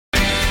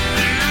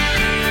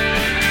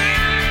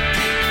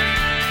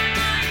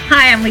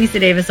am Lisa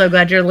Davis. So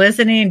glad you're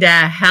listening to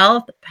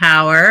Health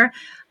Power.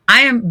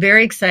 I am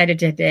very excited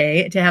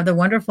today to have the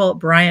wonderful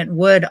Bryant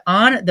Wood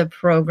on the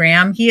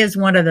program. He is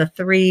one of the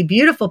three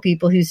beautiful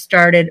people who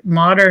started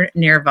modern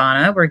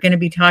Nirvana. We're going to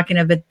be talking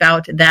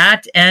about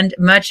that and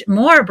much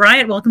more.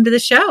 Bryant, welcome to the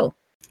show.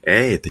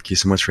 Hey, thank you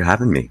so much for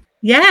having me.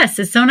 Yes,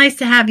 it's so nice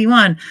to have you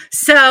on.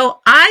 So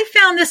I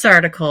found this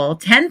article,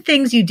 10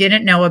 Things You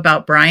Didn't Know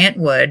About Bryant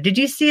Wood. Did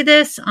you see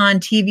this on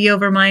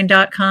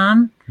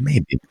tvovermind.com?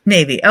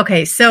 Maybe.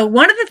 Okay. So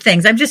one of the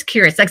things, I'm just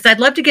curious, because I'd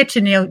love to get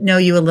to know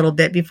you a little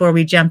bit before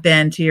we jump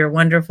into your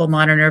wonderful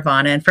modern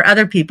Nirvana and for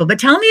other people. But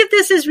tell me if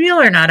this is real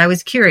or not. I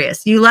was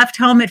curious. You left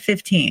home at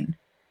 15.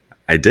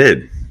 I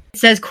did. It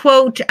says,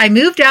 quote, I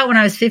moved out when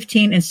I was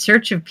 15 in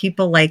search of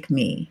people like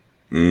me.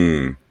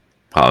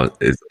 Wow,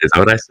 is that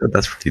what I said?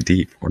 That's pretty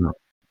deep. Or not?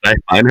 Did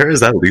I find her?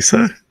 Is that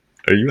Lisa?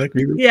 Are you like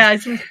me? Yeah.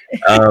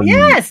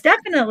 Yes,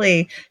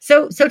 definitely.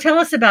 So tell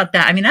us about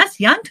that. I mean, that's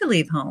young to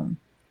leave home.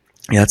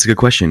 Yeah, that's a good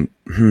question.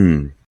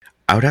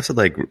 I would have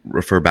to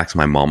refer back to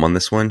my mom on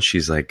this one.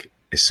 She's like,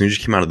 as soon as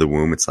you came out of the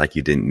womb, it's like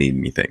you didn't need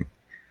anything.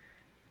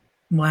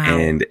 Wow.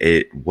 And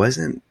it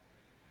wasn't,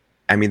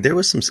 I mean, there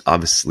was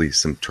obviously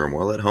some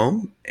turmoil at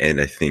home. And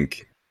I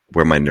think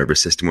where my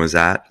nervous system was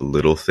at,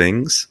 little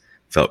things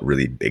felt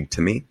really big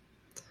to me.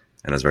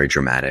 And I was very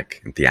dramatic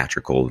and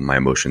theatrical. My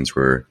emotions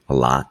were a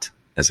lot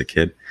as a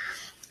kid.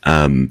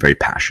 Very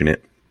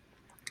passionate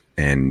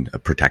and a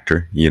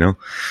protector,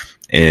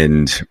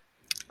 And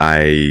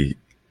I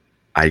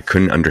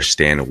couldn't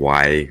understand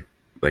why,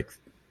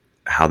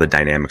 how the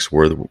dynamics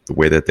were the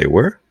way that they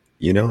were,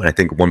 And I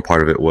think one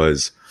part of it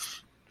was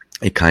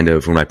it kind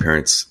of, when my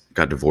parents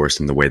got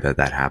divorced and the way that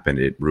happened,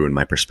 it ruined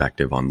my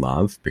perspective on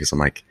love, because I'm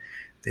like,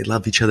 they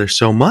love each other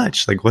so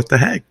much. Like, what the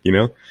heck,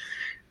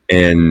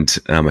 And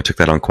I took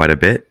that on quite a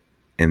bit.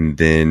 And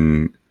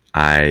then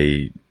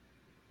I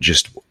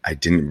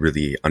didn't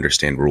really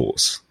understand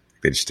rules.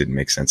 They just didn't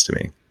make sense to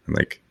me.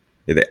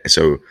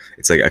 So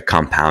it's like a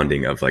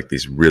compounding of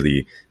these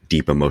really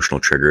deep emotional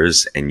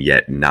triggers, and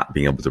yet not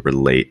being able to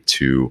relate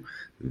to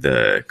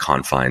the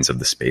confines of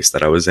the space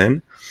that I was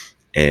in.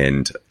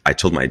 And I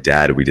told my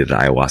dad, we did an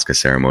ayahuasca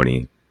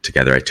ceremony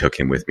together. I took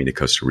him with me to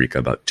Costa Rica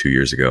about 2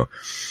 years ago.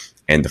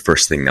 And the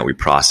first thing that we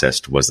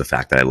processed was the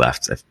fact that I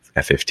left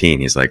at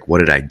 15. He's like, what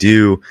did I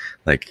do?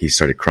 He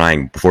started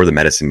crying before the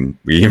medicine.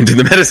 We even did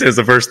the medicine. It was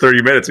the first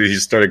 30 minutes. He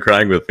just started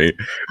crying with me.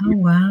 Oh,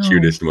 wow.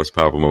 Cutest, the most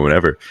powerful moment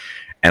ever.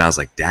 And I was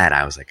like, Dad,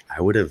 I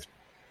would have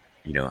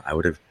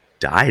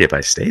died if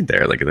I stayed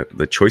there.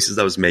 The choices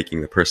I was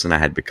making, the person I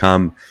had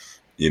become,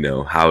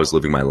 how I was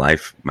living my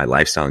life, my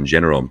lifestyle in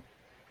general,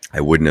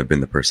 I wouldn't have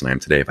been the person I am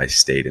today if I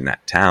stayed in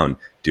that town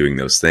doing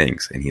those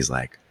things. And he's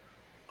like,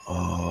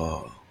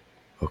 oh,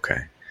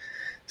 okay.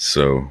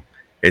 So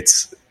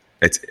it's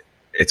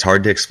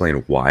hard to explain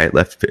why it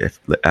left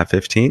at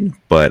 15,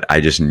 but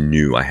I just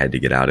knew I had to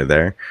get out of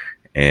there.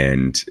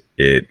 And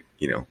it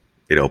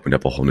opened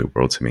up a whole new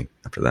world to me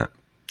after that.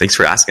 Thanks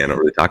for asking. I don't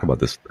really talk about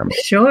this.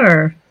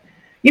 Sure.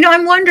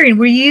 I'm wondering,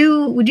 would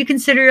you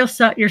consider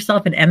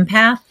yourself an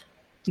empath?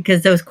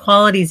 Because those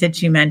qualities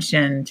that you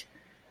mentioned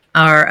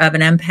are of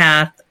an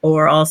empath,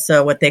 or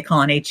also what they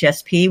call an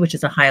HSP, which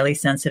is a highly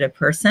sensitive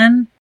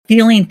person,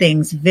 feeling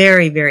things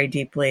very, very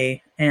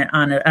deeply and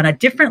on a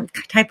different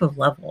type of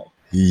level.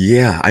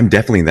 Yeah, I'm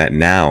definitely that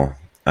now.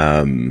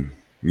 There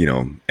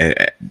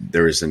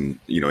is an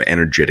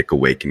energetic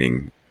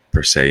awakening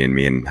per se in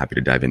me, and happy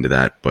to dive into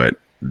that. But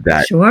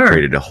that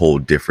created a whole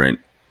different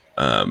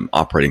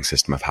operating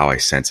system of how I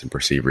sense and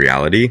perceive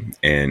reality.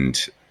 And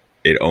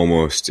it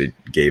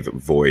gave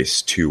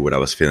voice to what I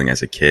was feeling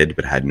as a kid,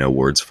 but had no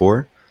words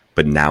for.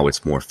 But now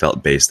it's more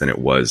felt based than it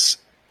was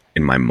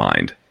in my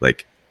mind.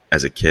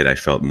 As a kid, I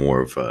felt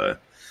more of a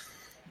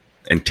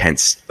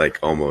intense,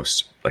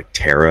 almost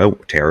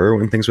terror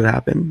when things would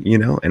happen,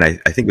 And I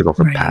think there's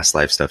also past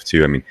life stuff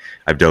too. I mean,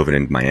 I've dove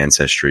into my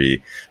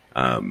ancestry.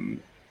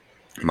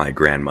 My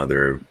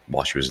grandmother,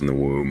 while she was in the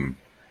womb,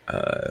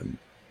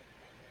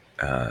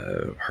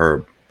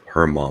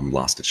 her mom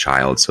lost a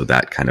child, so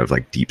that kind of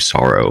deep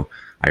sorrow,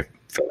 I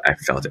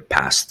felt it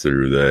pass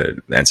through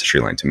the ancestry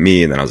line to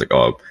me, and then I was like,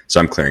 oh, so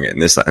I'm clearing it in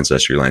this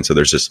ancestry line. So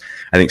there's just,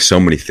 I think, so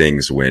many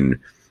things when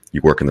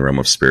you work in the realm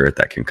of spirit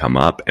that can come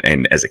up,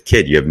 and as a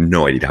kid, you have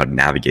no idea how to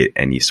navigate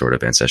any sort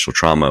of ancestral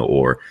trauma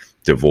or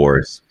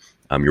divorce.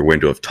 Your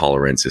window of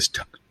tolerance is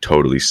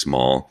totally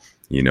small,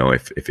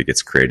 if it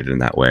gets created in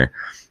that way.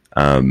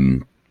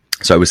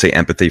 So I would say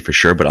empathy for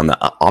sure, but on the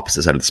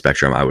opposite side of the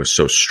spectrum, I was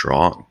so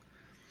strong.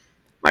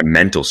 My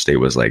mental state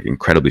was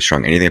incredibly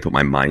strong. Anything I put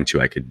my mind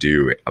to, I could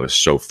do. I was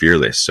so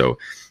fearless. So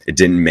it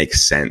didn't make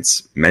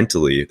sense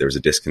mentally. There was a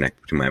disconnect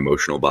between my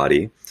emotional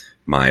body,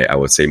 I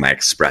would say my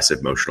expressive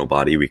emotional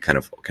body. We kind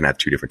of can have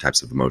two different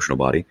types of emotional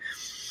body,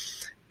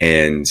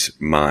 and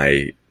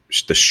the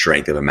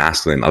strength of a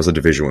masculine. I was a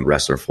Division I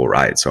wrestler full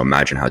ride. So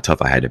imagine how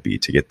tough I had to be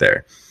to get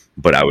there.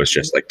 But I was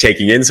just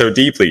taking in so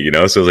deeply,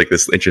 So it was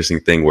this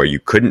interesting thing where you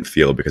couldn't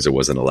feel because it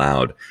wasn't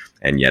allowed.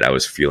 And yet I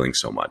was feeling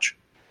so much.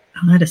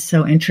 Oh, that is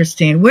so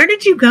interesting. Where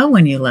did you go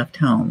when you left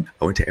home?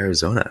 I went to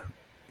Arizona.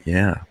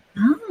 Yeah.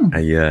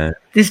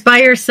 Just by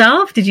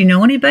yourself? Did you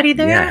know anybody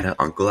there? Yeah, I had an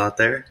uncle out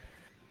there.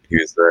 He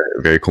was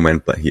a very cool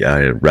man, but he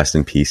rest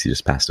in peace. He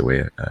just passed away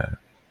a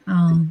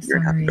year and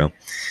a half ago.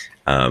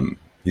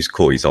 He's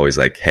cool. He's always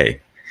like,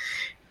 hey,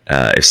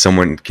 if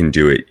someone can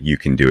do it, you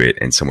can do it,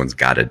 and someone's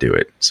got to do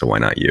it. So why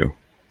not you?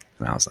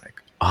 And I was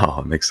like,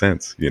 oh, it makes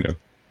sense,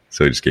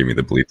 So it just gave me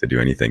the belief to do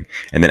anything.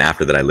 And then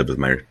after that, I lived with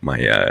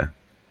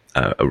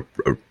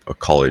a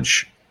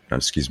college,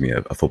 a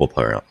football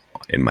player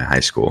in my high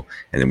school,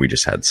 and then we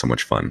just had so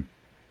much fun.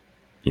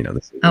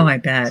 I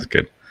bet. It's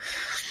good.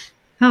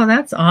 Oh,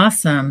 that's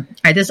awesome.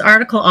 This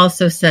article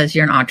also says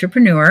you're an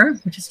entrepreneur,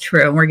 which is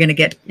true. We're going to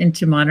get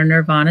into modern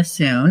Nirvana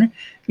soon.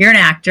 You're an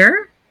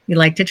actor. You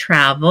like to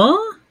travel.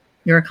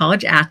 You're a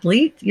college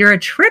athlete. You're a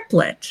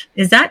triplet.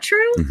 Is that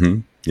true? Mm-hmm.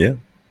 Yeah.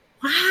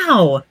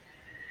 Wow.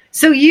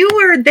 So you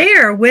were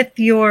there with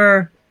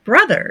your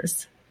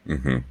brothers.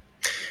 Mm-hmm.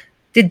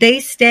 Did they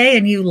stay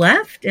and you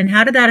left? And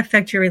how did that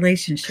affect your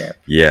relationship?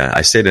 Yeah,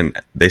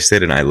 they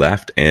stayed and I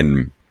left.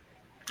 And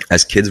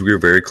as kids, we were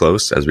very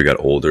close. As we got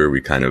older,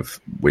 we kind of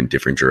went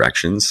different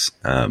directions.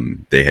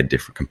 They had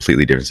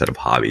completely different set of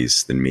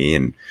hobbies than me.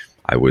 And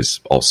I was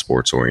all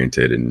sports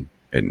oriented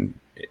and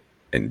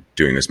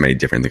doing as many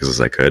different things as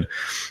I could.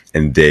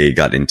 And they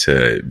got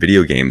into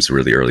video games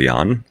really early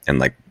on and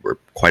like were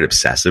quite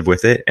obsessive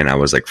with it. And I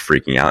was like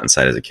freaking out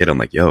inside as a kid. I'm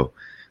like, yo,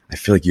 I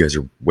feel like you guys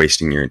are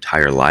wasting your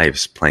entire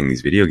lives playing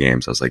these video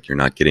games. I was like, you're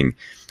not getting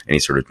any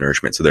sort of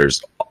nourishment. So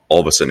there's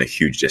all of a sudden a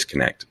huge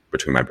disconnect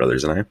between my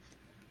brothers and I.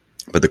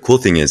 But the cool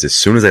thing is, as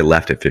soon as I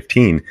left at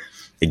 15,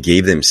 it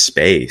gave them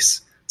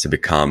space to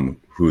become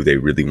who they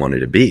really wanted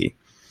to be.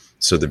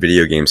 So the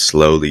video games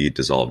slowly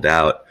dissolved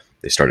out.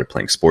 They started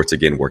playing sports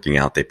again, working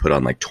out. They put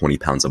on like 20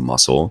 pounds of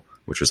muscle,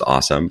 which was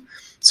awesome.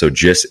 So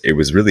it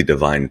was really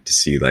divine to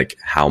see like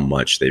how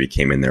much they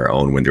became in their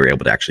own when they were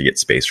able to actually get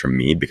space from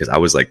me, because I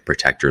was like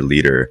protector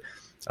leader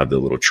of the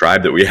little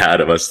tribe that we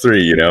had of us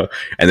three,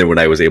 and then when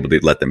I was able to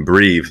let them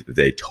breathe,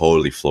 they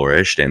totally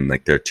flourished. And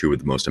like, they're two of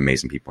the most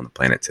amazing people on the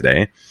planet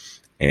today.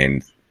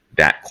 And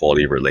that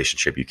quality of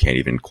relationship, you can't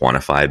even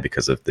quantify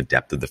because of the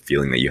depth of the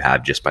feeling that you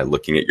have just by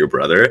looking at your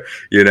brother,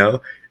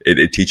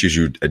 it teaches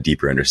you a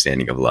deeper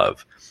understanding of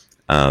love.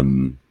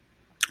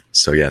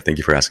 So yeah, thank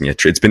you for asking.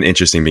 It's been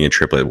interesting being a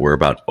triplet. We're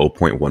about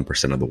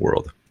 0.1% of the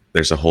world.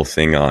 There's a whole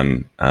thing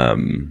on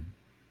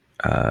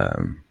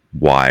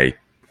why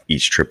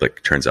each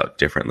triplet turns out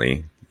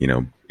differently,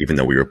 even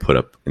though we were put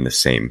up in the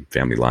same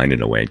family line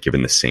in a way and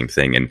given the same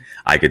thing. And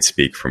I could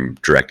speak from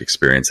direct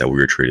experience that we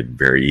were treated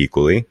very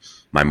equally.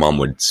 My mom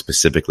would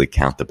specifically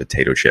count the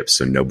potato chips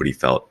so nobody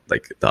felt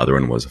like the other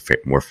one was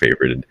more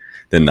favored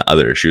than the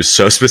other. She was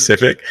so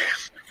specific.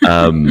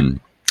 With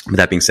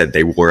that being said,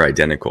 they were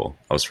identical.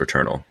 I was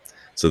fraternal.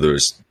 So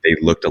they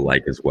looked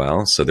alike as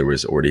well. So there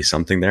was already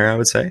something there, I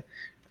would say.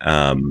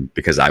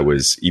 Because I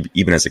was,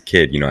 even as a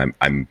kid,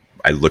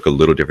 I look a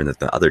little different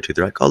than the other two.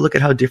 They're like, oh, look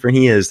at how different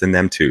he is than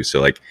them two.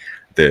 So like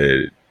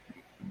the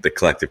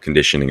collective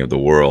conditioning of the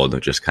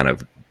world just kind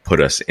of put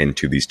us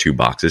into these two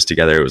boxes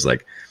together. It was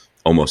like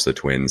almost the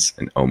twins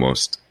and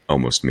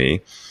almost me.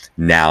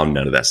 Now,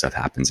 none of that stuff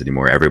happens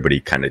anymore. Everybody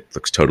kind of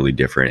looks totally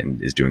different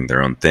and is doing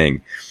their own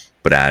thing.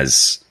 But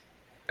as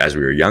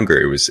we were younger,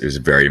 it was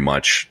very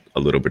much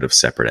a little bit of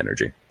separate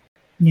energy.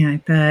 Yeah, I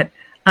bet.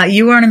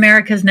 You were on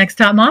America's Next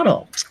Top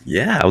Model.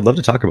 Yeah, I would love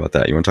to talk about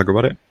that. You want to talk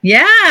about it?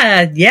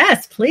 Yeah,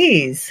 yes,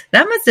 please.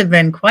 That must have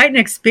been quite an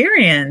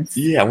experience.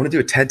 Yeah, I want to do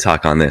a TED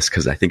Talk on this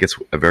because I think it's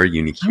a very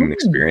unique human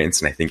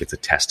experience, and I think it's a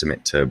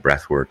testament to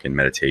breath work and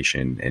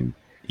meditation and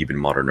even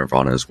modern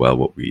Nirvana as well,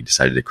 what we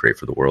decided to create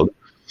for the world.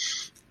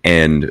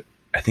 And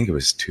I think it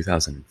was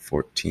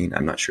 2014.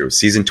 I'm not sure. It was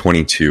season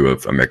 22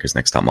 of America's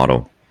Next Top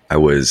Model. I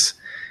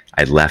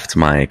left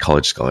my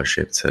college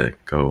scholarship to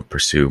go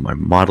pursue my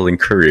modeling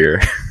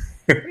career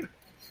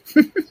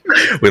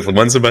with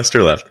one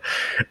semester left.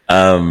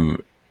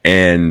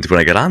 And when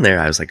I got on there,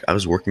 I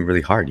was working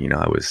really hard.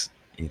 I was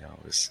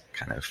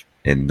kind of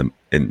in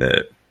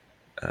the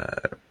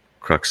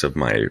crux of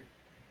my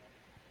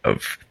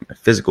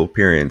physical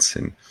appearance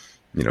and,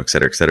 et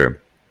cetera, et cetera.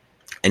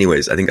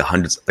 Anyways, I think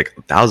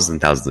thousands and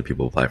thousands of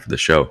people apply for the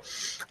show.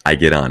 I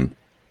get on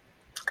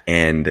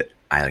and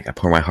I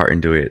pour my heart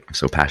into it. I'm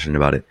so passionate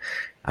about it.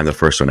 I'm the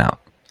first one out.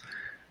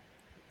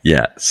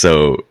 Yeah.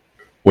 So,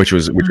 which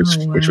was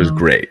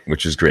great.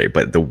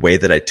 But the way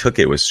that I took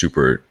it was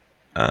super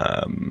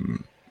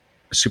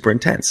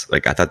intense.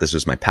 Like, I thought this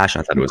was my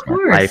passion. I thought it was my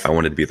life. I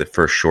wanted to be the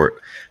first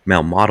short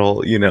male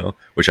model,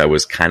 which I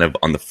was kind of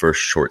on the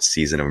first short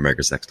season of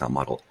America's Next Top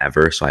Model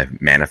ever. So I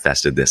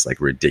manifested this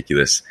like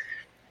ridiculous,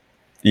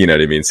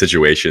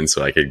 situation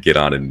so I could get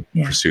on and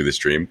pursue this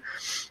dream.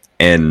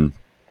 And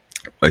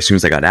as soon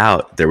as I got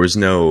out, there was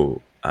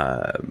no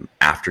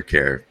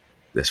aftercare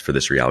for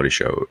this reality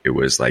show. It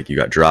was like you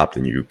got dropped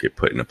and you get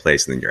put in a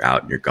place and then you're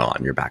out and you're gone.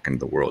 You're back into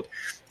the world.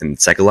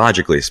 And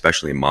psychologically,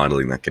 especially in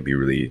modeling, that can be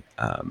really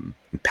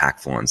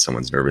impactful on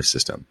someone's nervous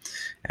system.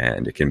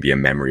 And it can be a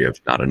memory of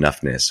not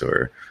enoughness,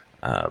 or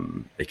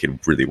it could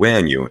really weigh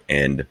on you.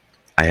 And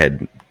I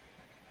had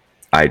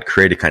I'd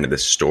created kind of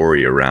this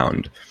story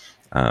around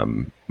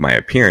my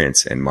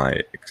appearance and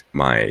my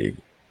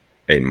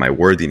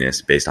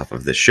worthiness based off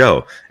of this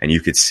show. And you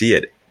could see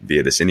it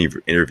via this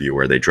interview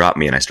where they dropped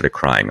me and I started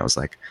crying. I was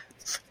like,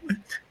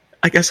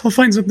 I guess I'll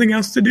find something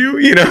else to do.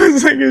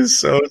 It's like, it's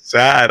so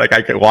sad. Like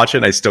I could watch it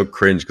and I still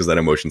cringe because that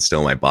emotion's still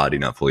in my body,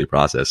 not fully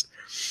processed.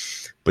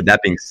 But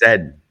that being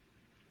said,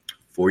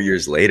 4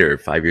 years later,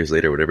 5 years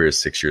later, whatever it is,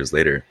 6 years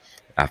later,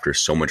 after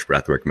so much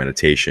breathwork,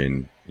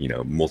 meditation,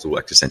 multiple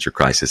existential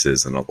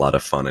crises and a lot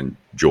of fun and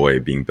joy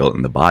being built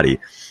in the body,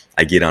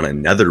 I get on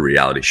another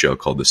reality show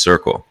called The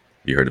Circle.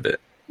 You heard of it?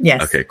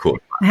 Yes. Okay, cool.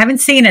 I haven't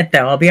seen it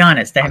though. I'll be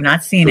honest. I have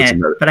not seen it,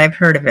 but I've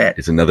heard of it.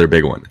 It's another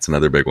big one.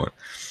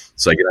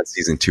 So I get on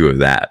season 2 of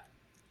that,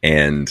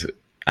 and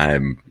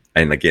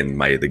again,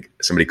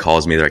 somebody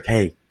calls me. They're like,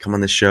 "Hey, come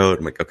on this show."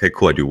 I'm like, "Okay,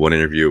 cool." I do one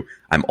interview.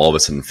 I'm all of a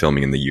sudden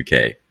filming in the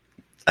UK.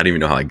 I don't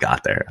even know how I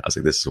got there. I was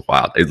like, this is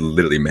wild. It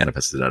literally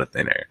manifested out of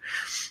thin air.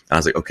 And I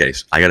was like, okay,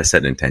 so I got to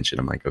set an intention.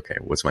 I'm like, okay,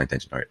 what's my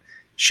intention? All right,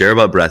 share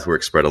about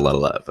breathwork, spread a lot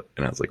of love.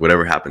 And I was like,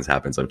 whatever happens,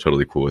 happens. I'm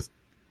totally cool with,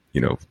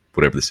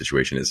 whatever the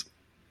situation is.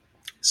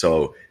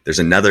 So there's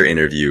another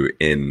interview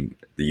in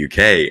the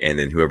UK, and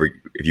then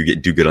if you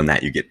do good on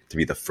that, you get to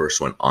be the first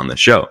one on the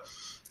show.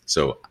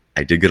 So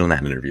I did good on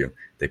that interview.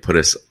 They put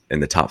us in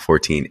the top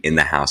 14 in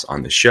the house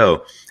on the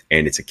show.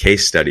 And it's a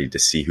case study to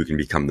see who can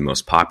become the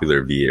most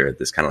popular via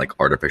this kind of like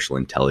artificial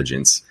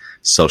intelligence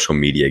social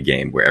media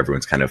game where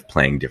everyone's kind of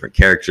playing different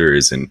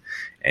characters and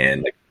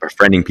like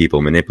befriending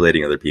people,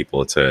 manipulating other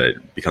people to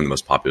become the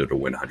most popular to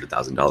win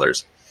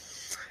 $100,000.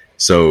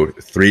 So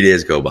 3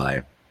 days go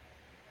by.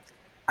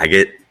 I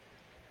get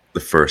the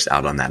first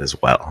out on that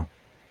as well.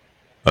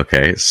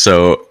 Okay.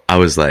 So I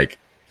was like,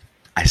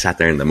 I sat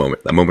there in the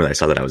moment I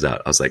saw that I was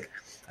out, I was like,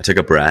 I took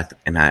a breath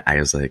and I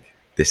was like,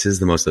 this is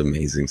the most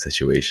amazing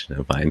situation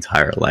of my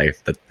entire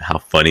life. How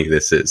funny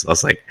this is.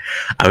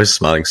 I was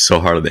smiling so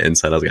hard on the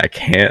inside. I was like, I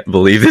can't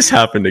believe this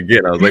happened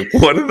again. I was like,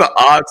 what are the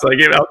odds I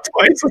get out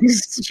twice on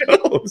these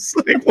shows?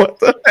 Like, what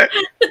the heck?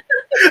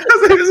 I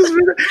was like, this is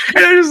really...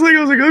 And I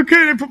was like,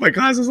 okay. And I put my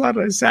glasses on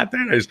and I sat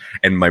there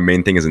and my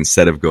main thing is,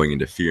 instead of going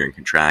into fear and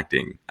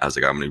contracting, I was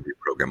like, I'm going to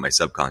reprogram my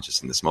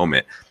subconscious in this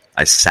moment.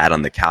 I sat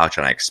on the couch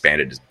and I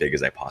expanded as big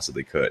as I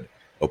possibly could.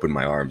 Opened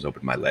my arms,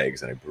 opened my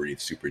legs, and I breathed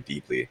super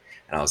deeply.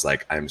 And I was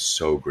like, I'm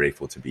so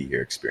grateful to be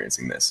here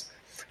experiencing this.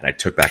 And I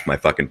took back my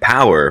fucking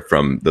power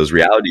from those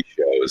reality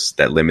shows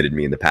that limited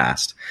me in the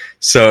past.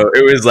 So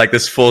it was like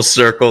this full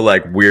circle,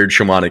 like weird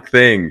shamanic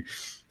thing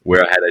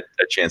where I had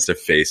a chance to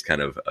face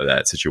kind of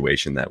that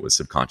situation that was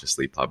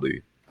subconsciously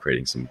probably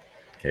creating some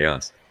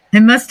chaos.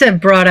 It must have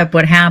brought up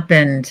what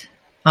happened,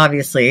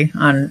 obviously,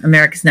 on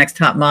America's Next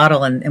Top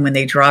Model, and when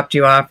they dropped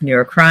you off and you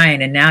were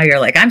crying, and now you're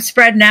like, I'm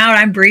spreading out,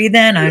 I'm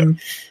breathing, I'm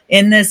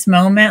in this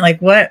moment.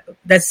 Like, what?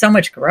 That's so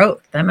much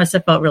growth. That must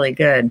have felt really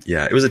good.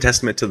 Yeah, it was a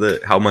testament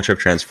to how much I've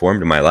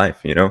transformed in my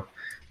life,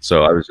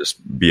 So I was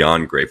just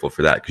beyond grateful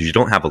for that, because you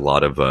don't have a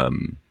lot of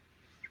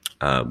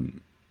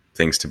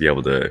things to be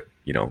able to,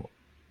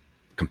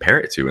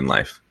 compare it to in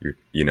life,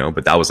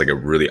 but that was like a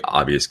really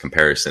obvious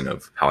comparison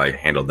of how I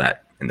handled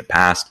that in the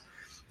past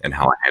and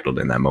how I handled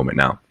it in that moment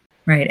now.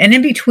 Right. And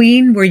in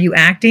between, were you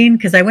acting?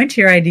 Because I went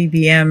to your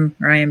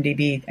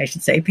IMDb, I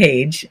should say,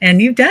 page,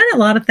 and you've done a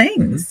lot of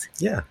things.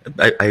 Yeah.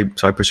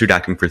 So I pursued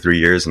acting for 3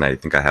 years, and I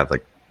think I have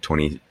like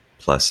 20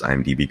 plus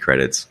IMDb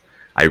credits.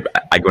 When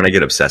I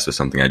get obsessed with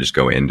something, I just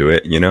go into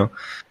it,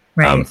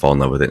 Right. Fall in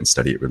love with it and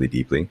study it really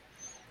deeply.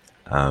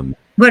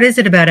 What is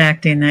it about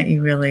acting that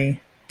you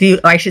really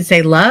I should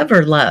say love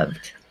or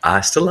loved?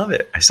 I still love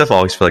it. I still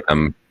always feel like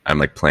I'm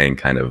like playing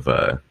kind of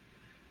a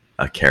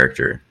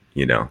character,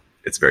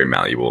 It's very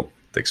malleable,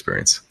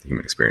 the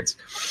human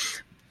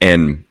experience.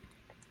 And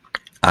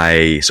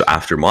so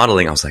after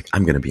modeling, I was like,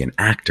 I'm going to be an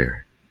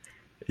actor,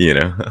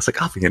 I was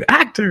like, I'll be an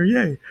actor.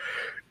 Yay.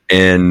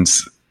 And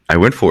I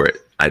went for it.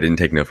 I didn't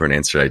take no for an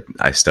answer.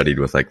 I studied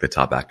with like the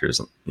top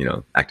actors,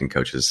 acting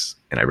coaches,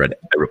 and I read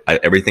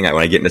everything. When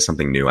I get into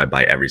something new, I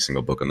buy every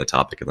single book on the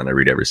topic, and then I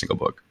read every single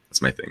book.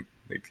 That's my thing.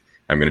 Like,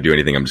 I'm going to do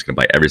anything, I'm just going to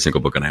buy every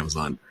single book on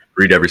Amazon,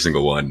 read every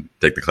single one,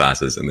 take the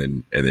classes,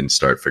 and then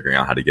start figuring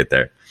out how to get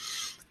there.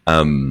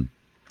 And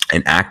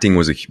acting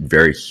was a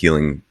very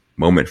healing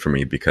moment for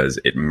me, because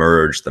it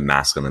merged the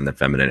masculine and the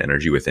feminine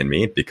energy within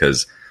me,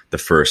 because the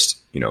first,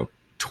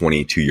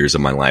 22 years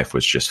of my life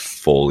was just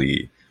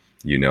fully,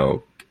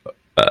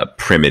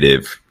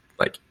 primitive,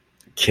 like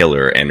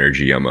killer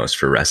energy almost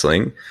for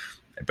wrestling,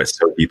 but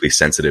so deeply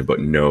sensitive, but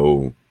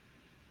no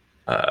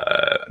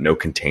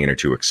container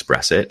to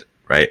express it.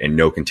 Right. And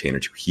no container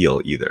to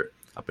heal either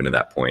up into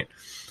that point.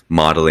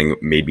 Modeling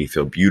made me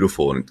feel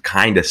beautiful and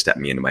kind of stepped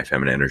me into my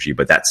feminine energy,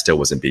 but that still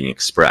wasn't being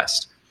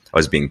expressed. I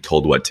was being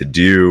told what to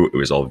do. It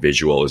was all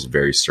visual. It was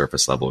very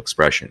surface level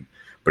expression,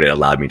 but it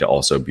allowed me to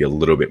also be a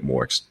little bit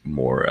more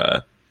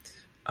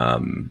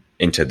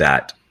into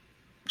that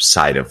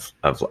side of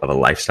a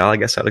lifestyle, I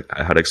guess, how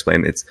to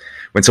explain it. It's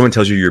when someone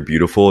tells you you're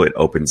beautiful, it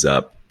opens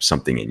up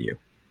something in you,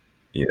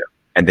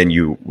 and then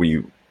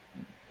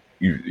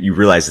you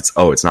realize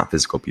it's not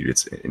physical beauty,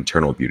 it's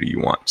internal beauty you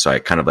want. So I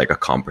kind of like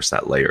accomplish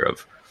that layer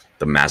of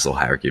the Maslow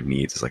hierarchy of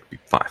needs. Is like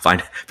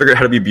figure out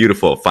how to be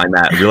beautiful, find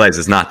that, realize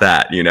it's not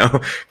that,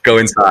 go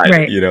inside,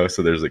 right.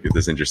 So there's like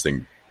this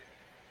interesting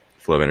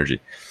flow of energy.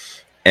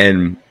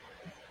 And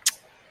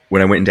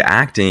when I went into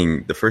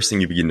acting, the first thing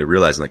you begin to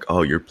realize, like,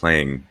 oh, you're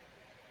playing,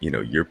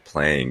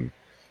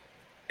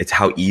 it's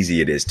how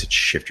easy it is to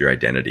shift your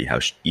identity, how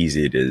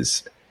easy it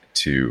is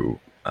to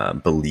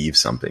believe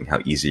something, how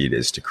easy it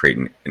is to create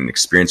an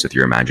experience with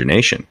your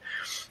imagination.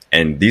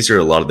 And these are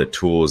a lot of the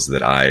tools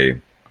that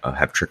I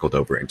have trickled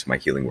over into my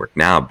healing work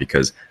now,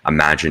 because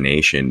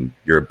imagination,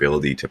 your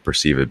ability to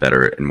perceive a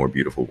better and more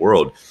beautiful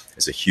world,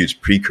 is a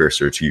huge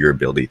precursor to your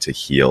ability to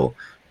heal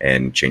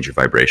and change your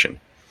vibration.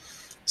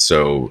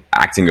 So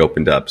acting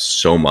opened up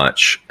so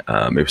much.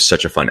 It was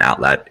such a fun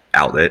outlet.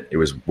 It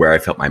was where I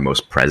felt my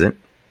most present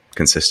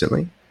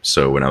consistently.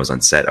 So when I was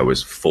on set, I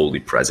was fully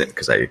present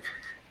because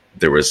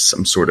there was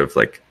some sort of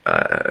like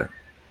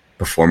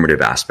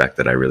performative aspect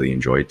that I really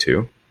enjoyed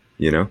too.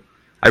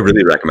 I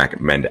really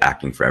recommend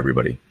acting for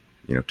everybody,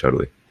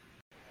 totally.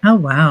 Oh,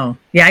 wow.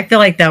 Yeah, I feel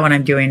like that when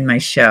I'm doing my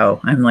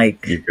show. I'm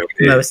like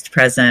most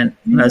present,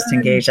 most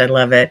engaged. I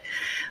love it.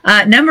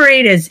 Number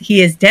 8 is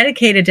he is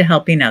dedicated to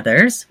helping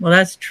others. Well,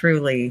 that's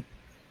truly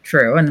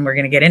true. And we're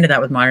going to get into that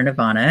with Modern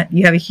Nirvana.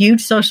 You have a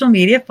huge social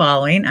media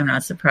following. I'm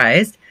not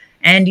surprised.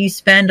 And you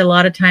spend a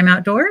lot of time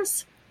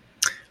outdoors?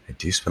 I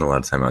do spend a lot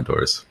of time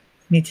outdoors.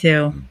 Me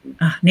too.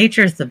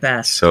 Nature is the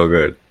best. So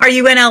good. Are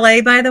you in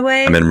LA, by the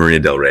way? I'm in Marina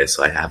Del Rey,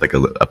 so I have like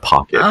a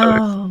pocket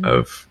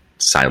of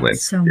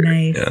silence. So here.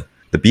 Nice. Yeah.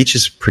 The beach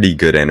is pretty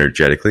good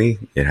energetically.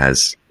 It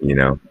has,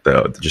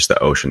 just the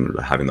ocean,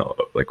 having the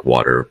like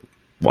water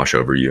wash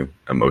over you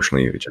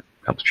emotionally, which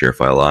helps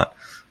purify a lot.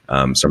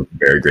 So I'm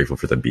very grateful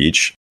for the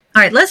beach.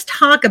 All right, let's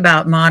talk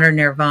about Modern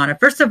Nirvana.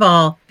 First of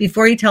all,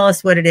 before you tell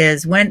us what it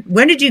is, when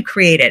did you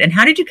create it? And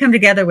how did you come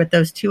together with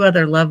those 2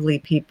 other lovely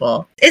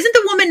people? Isn't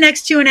the woman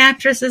next to you an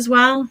actress as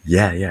well?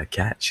 Yeah,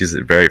 Kat. She's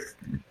a very,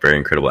 very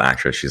incredible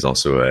actress. She's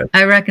also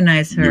I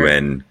recognize her.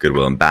 UN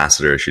Goodwill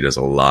Ambassador. She does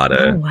a lot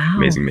of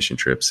amazing mission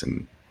trips,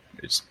 and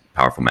it's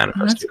powerful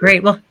manifesto. That's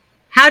great. Well,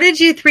 how did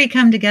you 3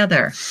 come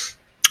together?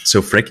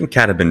 So Frank and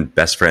Kat have been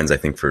best friends, I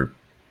think, for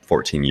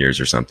 14 years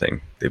or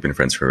something. They've been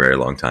friends for a very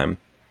long time,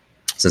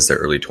 since their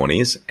early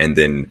 20s. And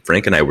then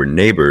Frank and I were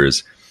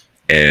neighbors,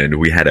 and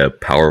we had a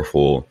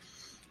powerful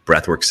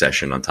breathwork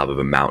session on top of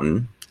a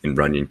mountain in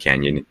Runyon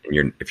Canyon.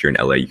 And if you're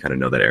in LA, you kind of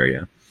know that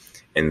area.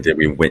 And then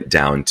we went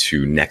down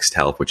to Next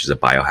Health, which is a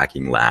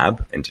biohacking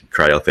lab, and did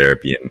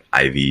cryotherapy and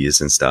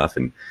IVs and stuff.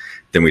 And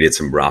then we did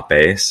some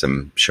rapé,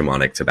 some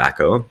shamanic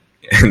tobacco.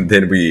 And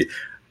then we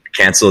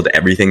canceled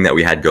everything that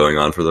we had going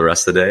on for the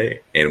rest of the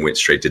day and went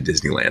straight to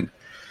Disneyland.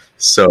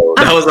 So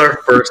that was our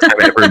first time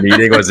ever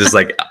meeting. It was this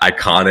like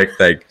iconic,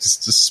 like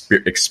just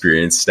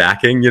experience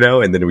stacking,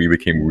 and then we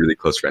became really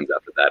close friends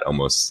after that,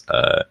 almost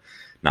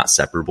not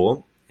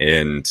separable.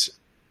 And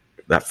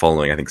that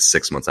following, I think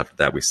 6 months after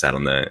that, we sat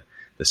on the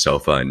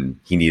sofa, and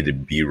he needed a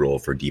B-roll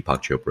for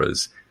Deepak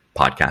Chopra's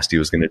podcast he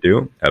was going to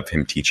do of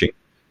him teaching.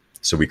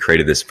 So we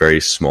created this very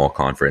small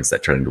conference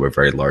that turned into a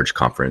very large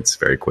conference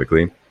very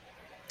quickly.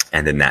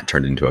 And then that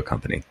turned into a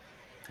company,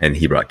 and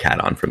he brought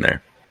Kat on from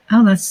there.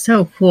 Oh, that's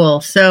so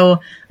cool. So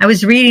I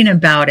was reading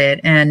about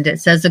it, and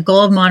it says the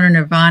goal of Modern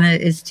Nirvana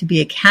is to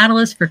be a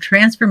catalyst for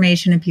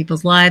transformation in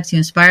people's lives, to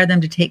inspire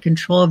them to take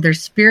control of their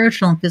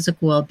spiritual and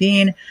physical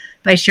well-being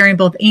by sharing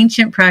both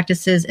ancient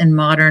practices and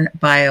modern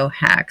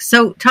biohacks.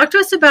 So talk to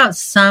us about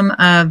some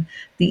of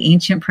the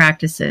ancient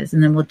practices,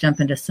 and then we'll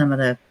jump into some of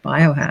the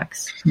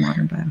biohacks,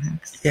 modern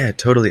biohacks. Yeah,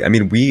 totally. I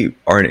mean, we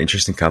are an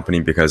interesting company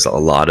because a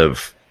lot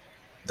of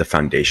the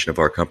foundation of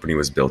our company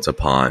was built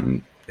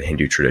upon the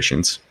Hindu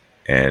traditions.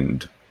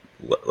 And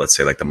let's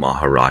say like the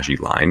Maharaji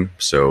line.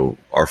 So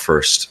our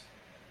first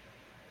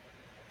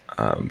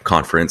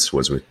conference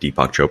was with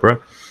Deepak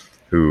Chopra,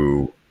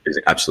 who is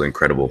absolutely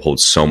incredible,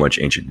 holds so much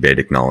ancient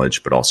Vedic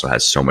knowledge, but also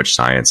has so much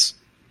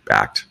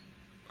science-backed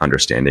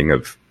understanding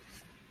of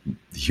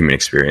the human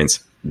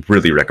experience.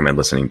 Really recommend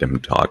listening to him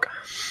talk.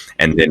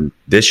 And then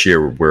this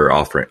year we're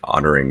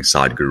honoring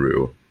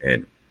Sadhguru,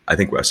 and I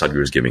think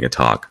Sadhguru is giving a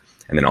talk,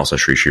 and then also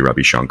Sri Sri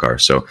Ravi Shankar.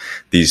 So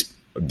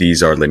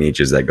these are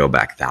lineages that go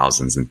back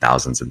thousands and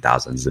thousands and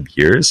thousands of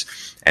years.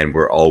 And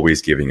we're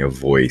always giving a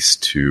voice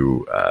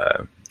to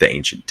the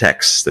ancient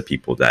texts, the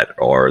people that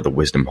are the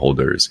wisdom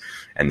holders.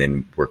 And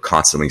then we're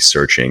constantly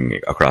searching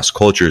across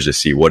cultures to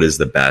see what is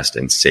the best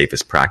and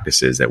safest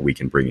practices that we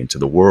can bring into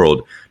the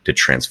world to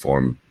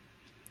transform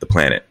the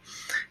planet.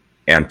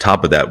 And on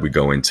top of that, we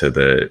go into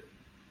the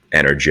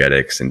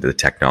energetics and the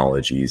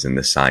technologies and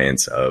the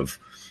science of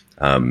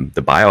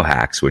the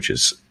biohacks, which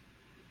is,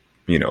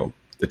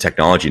 the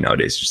technology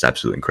nowadays is just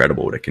absolutely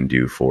incredible what it can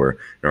do for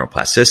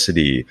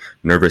neuroplasticity,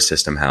 nervous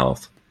system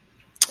health,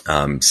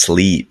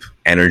 sleep,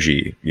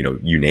 energy,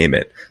 you name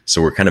it.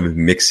 So we're kind of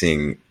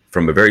mixing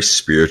from a very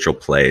spiritual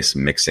place,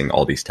 mixing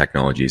all these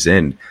technologies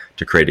in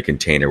to create a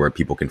container where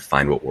people can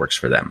find what works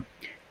for them.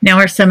 Now,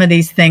 are some of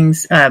these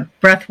things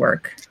breath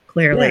work?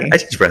 clearly. Yeah, I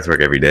teach breath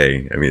work every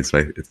day. I mean, it's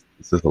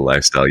just a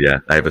lifestyle. Yeah.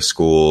 I have a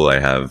school. I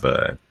have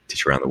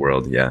teach around the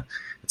world. Yeah.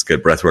 It's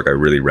good. Breath work I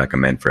really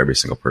recommend for every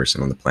single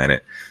person on the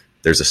planet.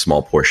 There's a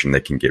small portion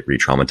that can get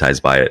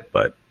re-traumatized by it,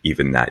 but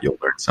even that you'll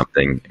learn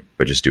something,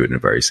 but just do it in a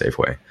very safe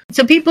way.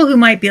 So people who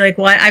might be like,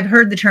 well, I've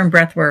heard the term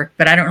breath work,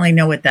 but I don't really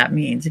know what that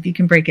means. If you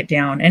can break it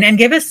down and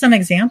give us some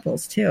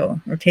examples too,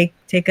 or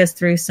take us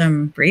through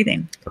some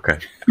breathing. Okay.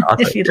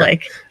 If you'd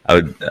like. I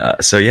would,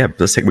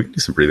 we can do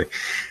some breathing.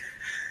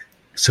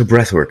 So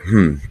breath work.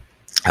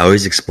 I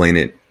always explain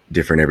it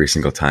different every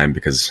single time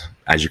because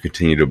as you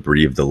continue to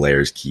breathe, the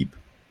layers keep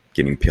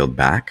getting peeled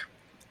back.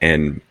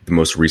 And the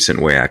most recent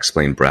way I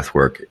explain breath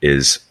work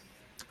is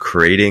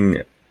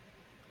creating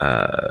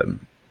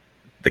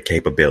the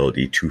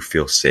capability to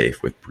feel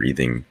safe with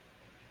breathing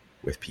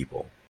with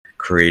people,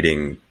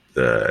 creating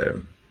the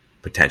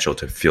potential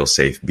to feel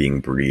safe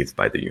being breathed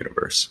by the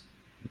universe.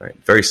 Right?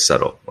 Very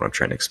subtle what I'm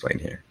trying to explain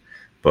here.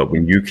 But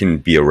when you can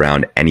be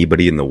around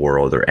anybody in the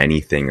world or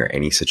anything or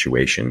any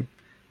situation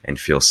and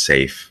feel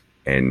safe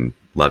and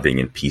loving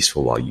and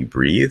peaceful while you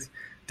breathe,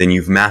 then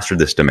you've mastered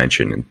this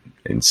dimension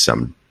in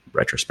some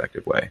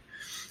retrospective way.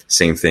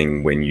 Same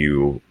thing when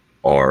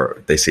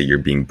they say you're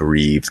being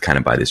breathed kind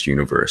of by this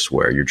universe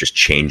where you're just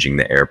changing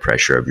the air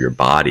pressure of your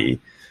body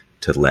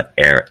to let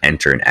air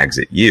enter and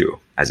exit you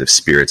as if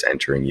spirit's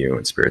entering you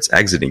and spirit's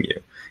exiting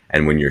you.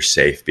 And when you're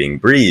safe being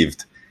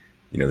breathed,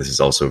 this is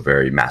also a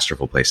very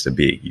masterful place to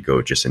be. You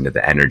go just into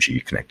the energy,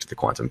 you connect to the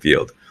quantum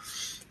field.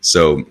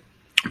 So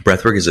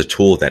breathwork is a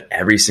tool that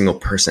every single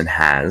person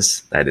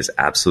has that is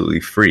absolutely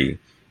free,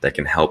 that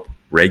can help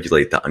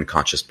regulate the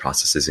unconscious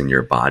processes in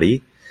your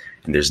body.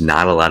 And there's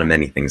not a lot of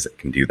many things that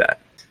can do that.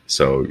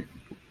 So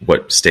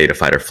what state of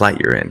fight or flight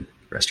you're in,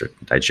 rest or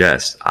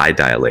digest, eye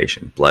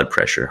dilation, blood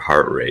pressure,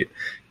 heart rate,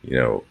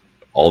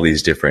 all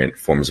these different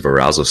forms of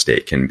arousal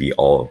state can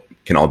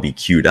all be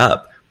queued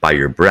up by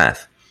your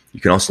breath.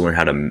 You can also learn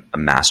how to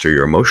master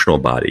your emotional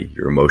body.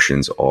 Your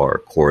emotions are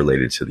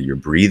correlated to your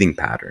breathing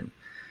pattern,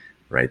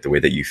 right? The way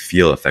that you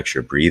feel affects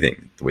your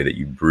breathing. The way that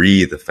you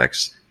breathe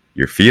affects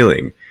your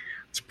feeling.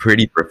 It's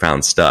pretty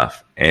profound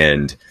stuff.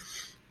 And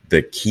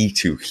the key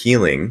to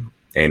healing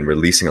and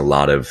releasing a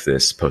lot of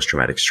this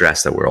post-traumatic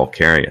stress that we're all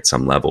carrying at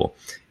some level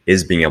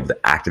is being able to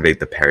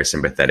activate the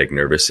parasympathetic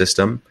nervous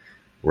system,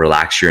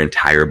 relax your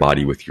entire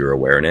body with your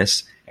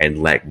awareness,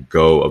 and let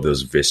go of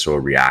those visceral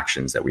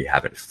reactions that we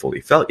haven't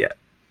fully felt yet.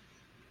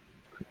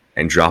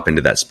 And drop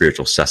into that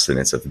spiritual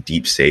sustenance of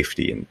deep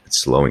safety and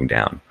slowing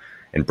down.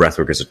 And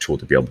breathwork is a tool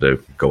to be able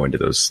to go into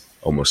those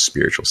almost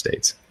spiritual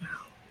states.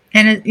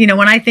 And,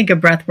 when I think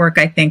of breath work,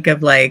 I think of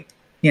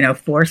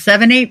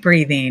 4-7-8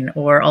 breathing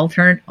or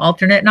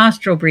alternate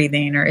nostril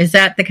breathing. Or is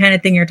that the kind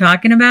of thing you're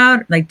talking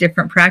about? Like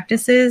different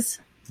practices?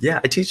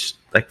 Yeah, I teach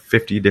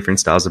 50 different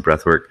styles of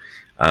breath work.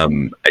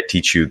 I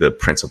teach you the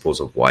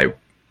principles of why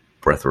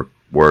breath work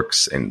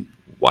works and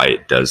why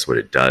it does what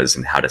it does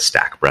and how to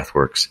stack breath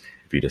works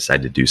if you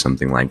decide to do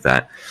something like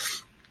that.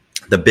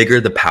 The bigger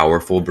the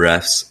powerful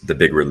breaths, the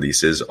big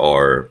releases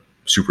are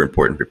super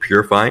important for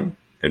purifying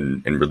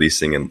and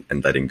releasing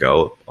and letting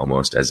go,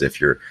 almost as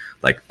if you're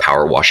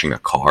power washing a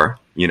car,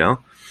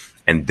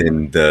 And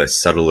then the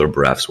subtler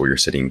breaths where you're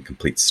sitting in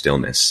complete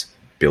stillness,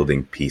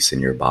 building peace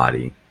in your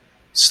body,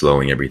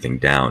 slowing everything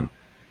down.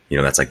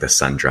 That's like the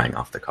sun drying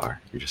off the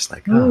car. You're just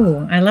like,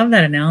 oh, I love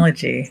that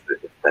analogy.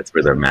 That's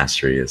where their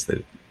mastery is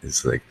the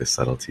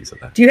subtleties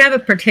of that. Do you have a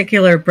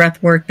particular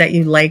breath work that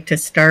you like to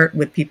start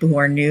with people who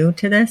are new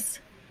to this?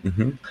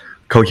 Mm-hmm.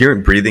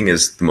 Coherent breathing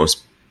is the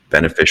most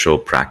beneficial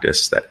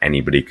practice that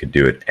anybody could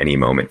do at any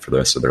moment for the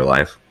rest of their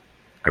life.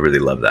 I really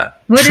love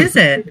that. What is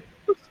it?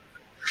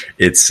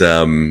 It's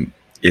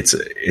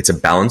a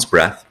balanced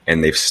breath,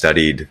 and they've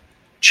studied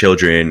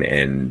children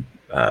and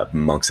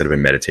monks that have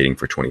been meditating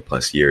for 20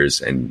 plus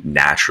years, and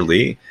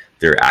naturally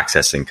they're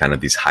accessing kind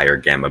of these higher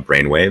gamma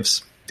brain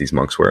waves, these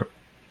monks were,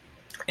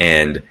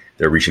 and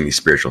they're reaching these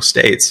spiritual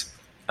states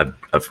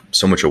of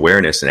so much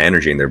awareness and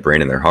energy in their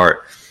brain and their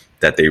heart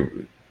that they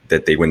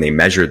when they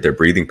measured their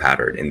breathing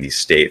pattern in these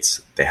states,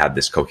 they had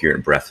this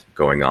coherent breath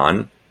going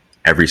on.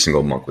 Every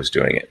single monk was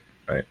doing it,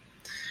 right?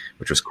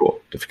 Which was cool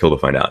to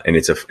find out. And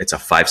it's a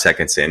 5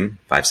 seconds in,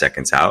 5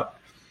 seconds out.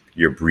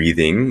 You're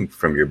breathing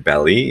from your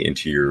belly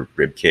into your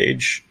rib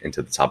cage,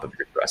 into the top of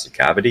your thoracic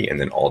cavity, and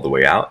then all the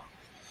way out.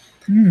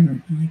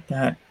 I like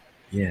that.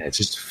 Yeah, it's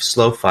just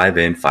slow 5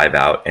 in, 5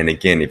 out. And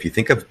again, if you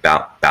think of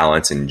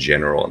balance in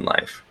general in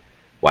life,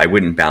 why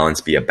wouldn't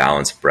balance be a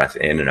balanced breath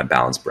in and a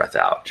balanced breath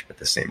out at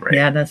the same rate?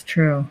 Yeah, that's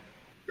true.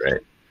 Right?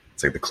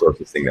 It's the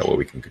closest thing that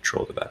we can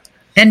control to that.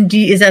 And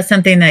is that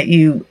something that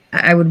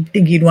I would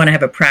think you'd want to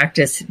have a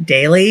practice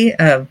daily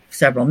of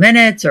several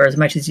minutes or as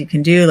much as you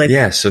can do?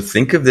 Yeah. So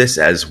think of this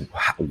as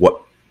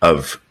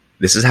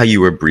this is how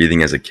you were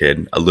breathing as a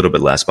kid, a little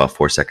bit less, about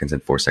 4 seconds in,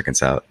 4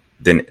 seconds out.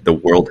 Then the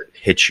world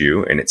hits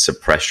you and it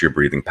suppressed your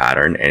breathing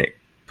pattern and it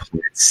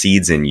planted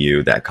seeds in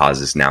you that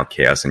causes now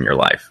chaos in your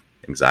life,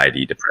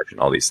 anxiety, depression,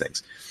 all these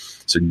things.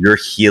 So you're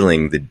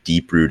healing the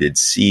deep-rooted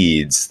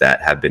seeds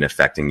that have been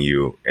affecting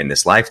you in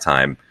this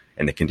lifetime.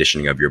 and the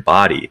conditioning of your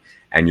body.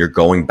 And you're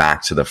going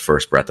back to the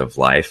first breath of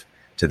life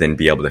to then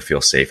be able to feel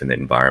safe in the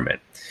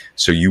environment.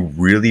 So you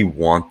really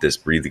want this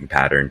breathing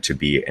pattern to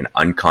be an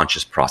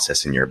unconscious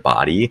process in your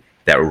body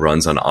that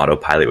runs on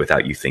autopilot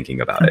without you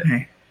thinking about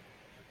it.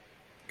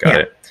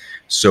 Got it.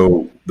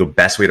 So the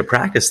best way to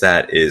practice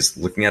that is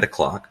looking at a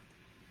clock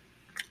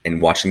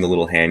and watching the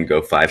little hand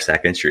go 5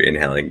 seconds, you're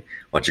inhaling,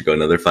 watch it go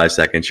another 5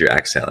 seconds, you're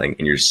exhaling,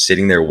 and you're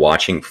sitting there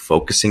watching,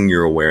 focusing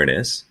your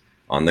awareness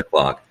on the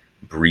clock,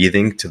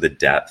 breathing to the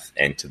depth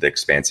and to the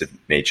expansive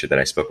nature that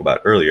I spoke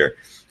about earlier,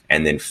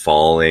 and then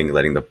falling,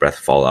 letting the breath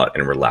fall out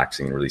and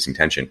relaxing and releasing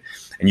tension.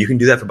 And you can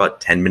do that for about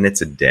 10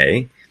 minutes a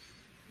day.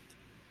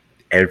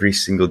 Every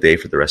single day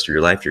for the rest of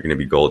your life, you're going to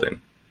be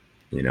golden.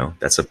 You know,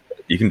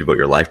 you can devote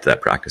your life to that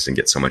practice and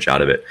get so much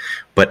out of it.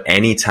 But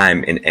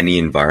anytime in any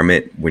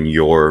environment, when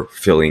you're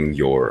feeling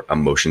your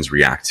emotions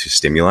react to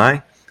stimuli,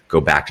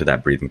 go back to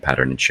that breathing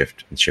pattern and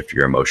shift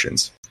your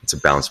emotions. It's a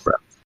balanced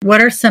breath.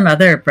 What are some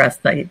other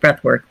breath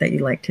work that you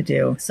like to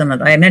do?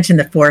 I mentioned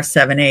the 4,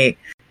 7, 8.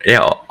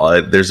 Yeah,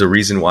 there's a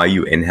reason why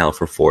you inhale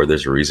for 4.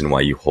 There's a reason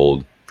why you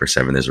hold for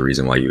 7. There's a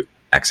reason why you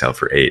exhale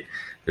for 8.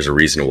 There's a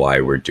reason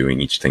why we're doing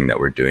each thing that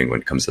we're doing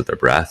when it comes to the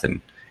breath.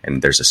 And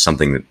there's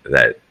something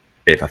that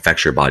it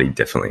affects your body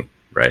differently,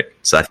 right?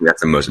 So I think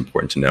that's the most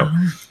important to know.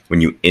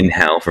 When you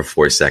inhale for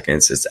 4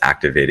 seconds, it's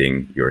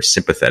activating your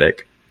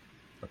sympathetic,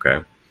 okay?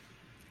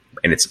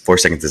 And it's 4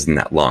 seconds isn't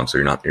that long, so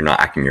you're not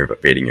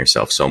activating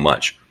yourself so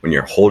much. When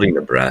you're holding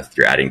the breath,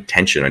 you're adding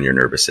tension on your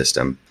nervous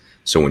system.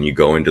 So when you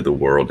go into the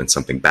world and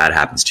something bad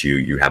happens to you,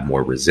 you have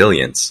more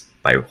resilience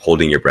by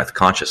holding your breath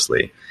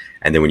consciously.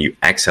 And then when you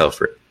exhale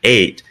for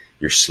 8,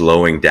 you're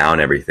slowing down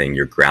everything.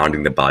 You're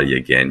grounding the body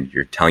again.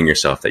 You're telling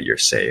yourself that you're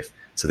safe.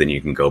 So then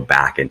you can go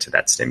back into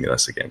that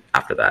stimulus again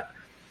after that.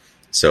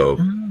 So,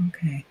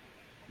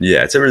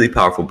 yeah, it's a really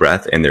powerful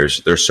breath. And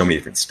there's so many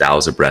different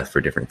styles of breath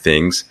for different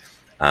things.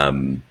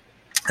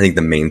 I think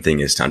the main thing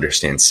is to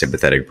understand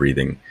sympathetic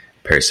breathing,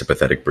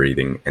 parasympathetic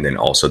breathing, and then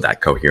also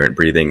that coherent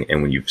breathing.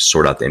 And when you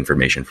sort out the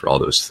information for all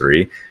those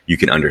three, you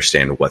can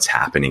understand what's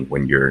happening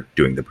when you're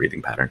doing the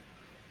breathing pattern.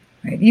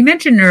 Right. You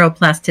mentioned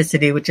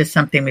neuroplasticity, which is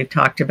something we've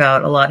talked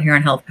about a lot here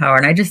on Health Power.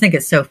 And I just think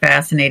it's so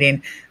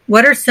fascinating.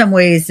 What are some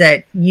ways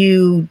that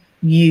you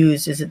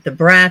use? Is it the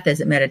breath?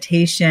 Is it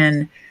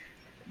meditation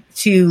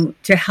to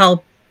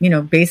help,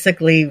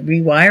 basically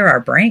rewire our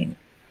brain?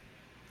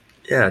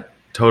 Yeah,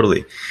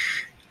 totally.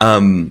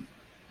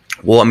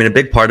 Well, I mean, a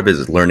big part of it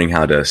is learning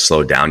how to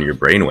slow down your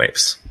brain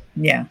waves.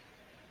 Yeah.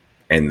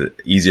 And the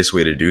easiest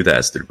way to do that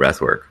is through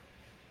breath work.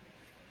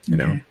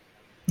 Yeah.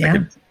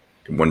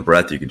 In one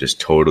breath, you can just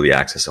totally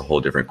access a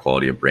whole different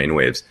quality of brain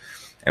waves.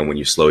 And when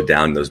you slow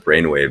down those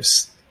brain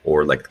waves,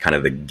 or like kind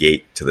of the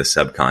gate to the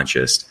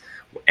subconscious,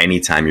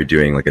 anytime you're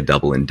doing like a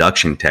double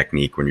induction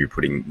technique, when you're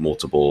putting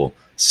multiple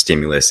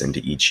stimulus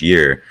into each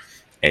ear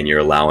and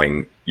you're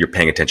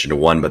paying attention to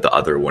one, but the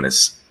other one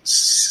is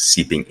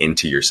seeping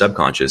into your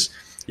subconscious,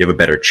 you have a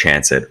better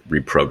chance at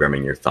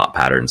reprogramming your thought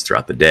patterns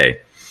throughout the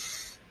day.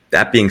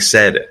 That being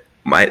said,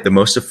 the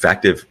most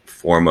effective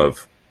form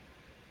of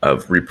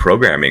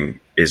reprogramming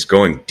is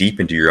going deep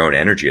into your own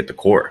energy at the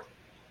core,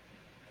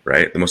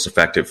 right? The most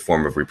effective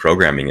form of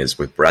reprogramming is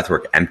with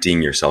breathwork,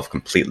 emptying yourself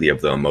completely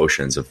of the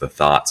emotions, of the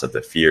thoughts, of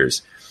the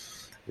fears,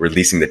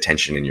 releasing the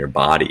tension in your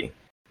body.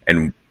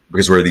 And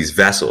because we're these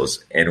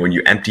vessels, and when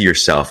you empty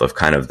yourself of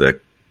kind of the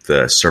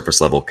surface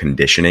level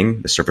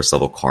conditioning, the surface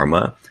level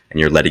karma, and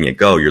you're letting it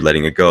go, you're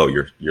letting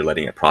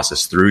it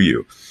process through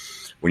you.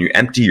 When you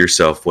empty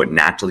yourself, what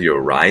naturally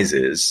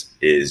arises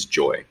is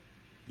joy,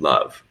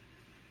 love,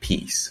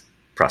 peace,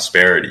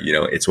 prosperity.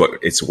 It's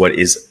what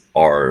is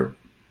our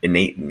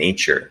innate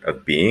nature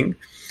of being.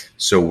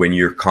 So when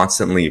you're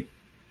constantly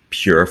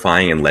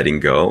purifying and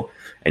letting go,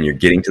 and you're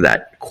getting to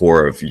that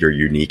core of your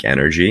unique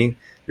energy,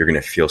 you're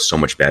going to feel so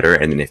much better.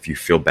 And then if you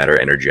feel better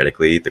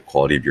energetically, the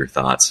quality of your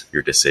thoughts,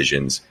 your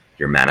decisions,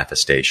 your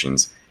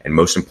manifestations, and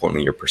most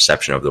importantly, your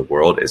perception of the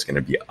world is going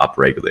to be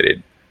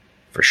upregulated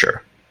for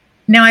sure.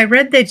 Now, I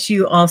read that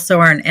you also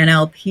are an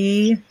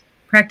NLP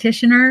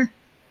practitioner.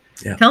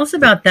 Yeah. Tell us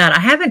about that. I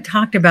haven't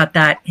talked about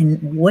that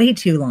in way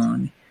too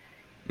long.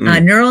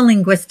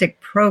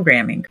 Neuro-linguistic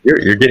programming.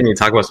 You're getting me to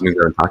talk about something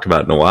that I haven't talked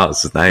about in a while.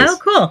 This is nice. Oh,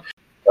 cool.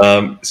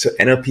 So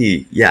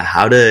NLP,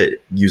 how to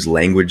use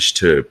language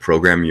to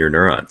program your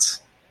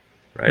neurons,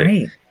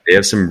 right? They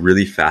have some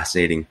really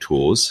fascinating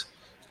tools.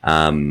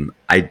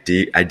 I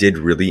did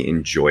really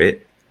enjoy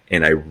it,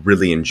 and I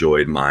really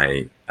enjoyed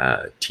my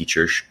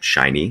teacher,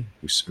 Shiny,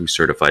 who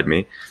certified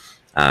me.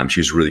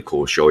 She was really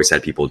cool. She always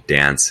had people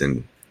dance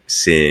and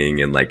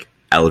sing and like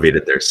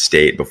elevated their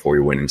state before we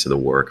went into the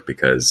work,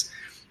 because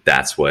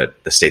that's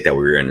what the state that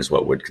we were in is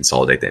what would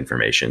consolidate the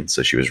information.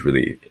 So she was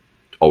really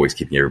always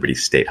keeping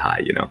everybody's state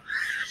high,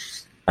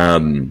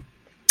 And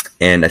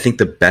I think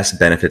the best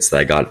benefits that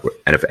I got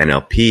out of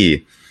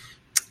NLP,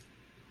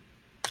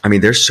 I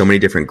mean, there's so many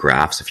different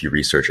graphs. If you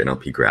research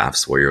NLP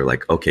graphs where you're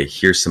like, okay,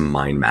 here's some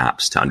mind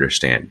maps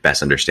to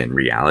best understand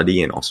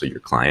reality and also your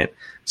client.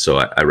 So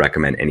I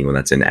recommend anyone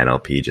that's in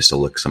NLP just to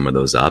look some of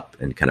those up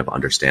and kind of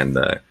understand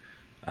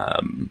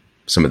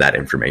some of that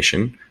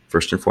information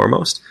first and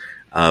foremost.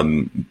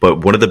 But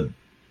one of the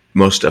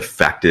most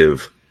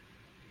effective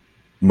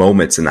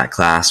moments in that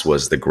class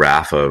was the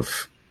graph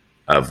of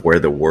where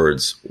the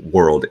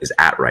world is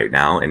at right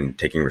now and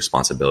taking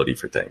responsibility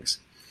for things.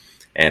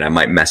 And I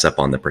might mess up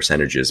on the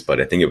percentages,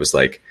 but I think it was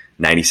like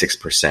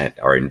 96%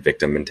 are in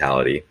victim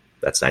mentality.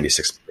 That's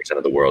 96%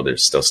 of the world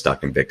is still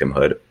stuck in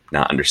victimhood,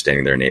 not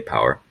understanding their innate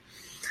power.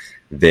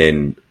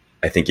 Then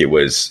I think it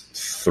was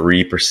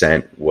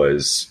 3%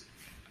 was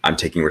I'm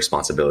taking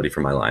responsibility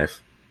for my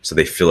life. So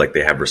they feel like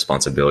they have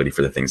responsibility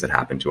for the things that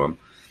happen to them.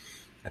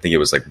 I think it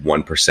was like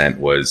 1%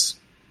 was,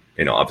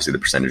 obviously the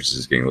percentages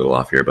is getting a little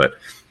off here, but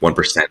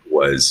 1%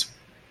 was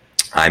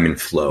I'm in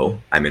flow.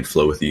 I'm in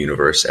flow with the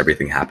universe.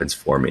 Everything happens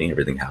for me.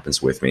 Everything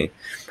happens with me.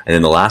 And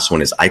then the last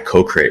one is I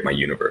co-create my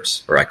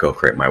universe, or I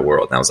co-create my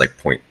world. And that was like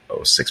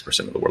 0.06%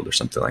 of the world or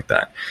something like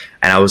that.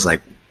 And I was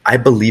like, I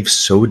believe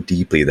so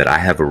deeply that I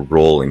have a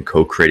role in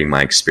co-creating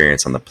my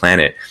experience on the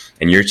planet.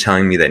 And you're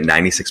telling me that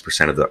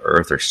 96% of the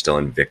earth are still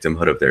in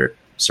victimhood of their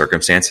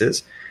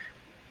circumstances.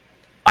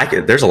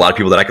 There's a lot of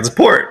people that I can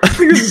support. I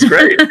think this is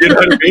great. You know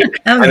what I mean?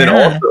 Then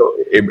also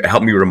it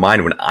helped me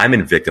remind when I'm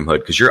in victimhood,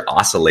 because you're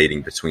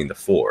oscillating between the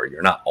four.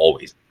 You're not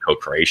always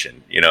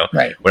co-creation,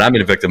 Right. When I'm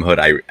in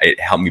victimhood, it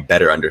helped me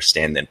better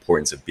understand the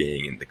importance of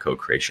being in the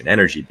co-creation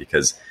energy,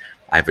 because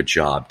I have a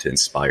job to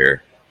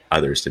inspire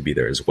others to be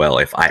there as well.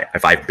 If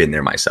I've been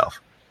there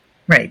myself.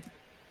 Right.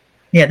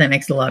 Yeah, that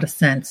makes a lot of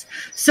sense.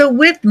 So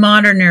with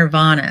Modern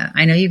Nirvana,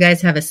 I know you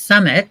guys have a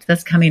summit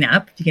that's coming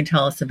up. If you can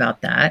tell us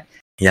about that.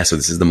 Yeah, so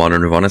this is the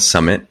Modern Nirvana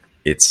Summit.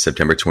 It's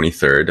September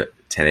 23rd,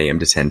 10 a.m.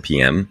 to 10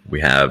 p.m.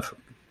 We have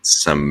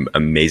some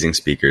amazing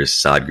speakers.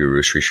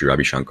 Sadhguru Sri Sri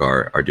Ravi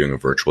Shankar are doing a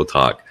virtual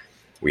talk.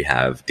 We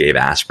have Dave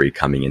Asprey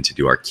coming in to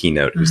do our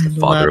keynote, who's the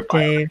father of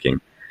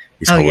biohacking.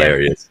 He's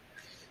hilarious.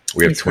 Yeah.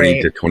 We have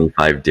 20 to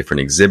 25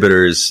 different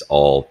exhibitors,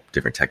 all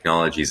different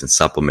technologies and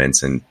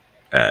supplements and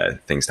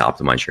things to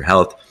optimize your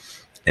health.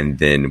 And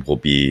then we'll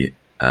be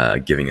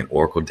giving an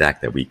oracle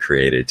deck that we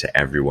created to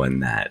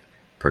everyone that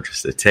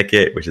purchased a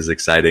ticket, which is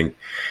exciting.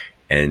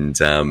 And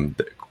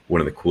one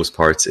of the coolest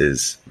parts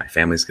is my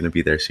family's going to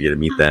be there, so you get to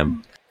meet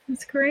them.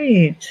 That's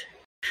great.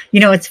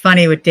 It's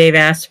funny with Dave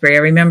Asprey. I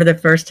remember the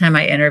first time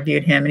I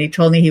interviewed him and he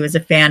told me he was a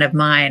fan of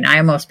mine. I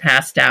almost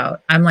passed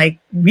out. I'm like,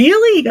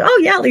 really? Oh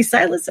yeah,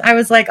 Lisa. I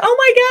was like, oh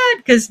my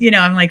God. Cause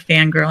I'm like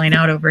fangirling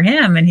out over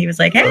him. And he was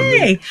like,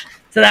 hey,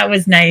 so that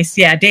was nice.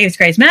 Yeah. Dave's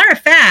great. As a matter of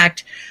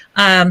fact,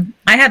 I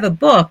have a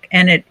book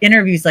and it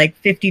interviews like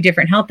 50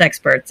 different health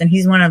experts and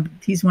he's one of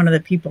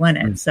the people in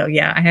it. So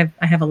yeah,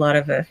 I have a lot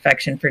of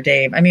affection for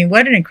Dave. I mean,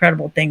 what an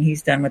incredible thing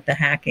he's done with the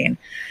hacking.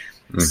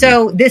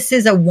 So this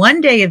is a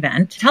one-day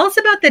event. Tell us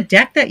about the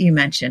deck that you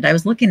mentioned. I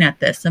was looking at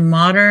this, a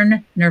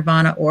Modern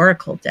Nirvana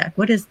Oracle deck.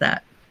 What is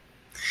that?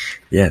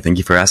 Yeah, thank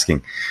you for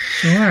asking.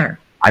 Sure.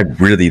 I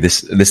really,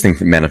 this thing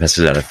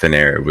manifested out of thin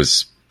air. It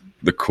was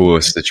the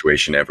coolest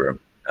situation ever.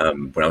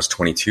 When I was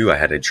 22, I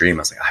had a dream.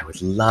 I was like, I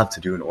would love to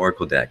do an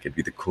Oracle deck. It'd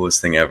be the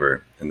coolest thing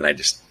ever. And then I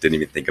just didn't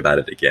even think about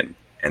it again.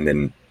 And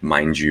then,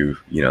 mind you,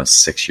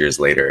 6 years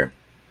later,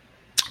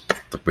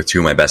 with two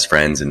of my best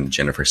friends and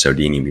Jennifer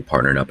Sodini, we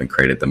partnered up and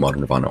created the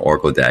Modern Nirvana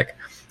Oracle deck.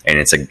 And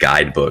it's a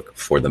guidebook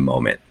for the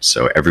moment.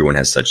 So everyone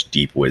has such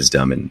deep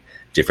wisdom and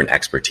different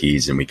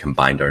expertise. And we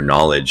combined our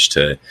knowledge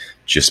to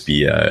just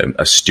be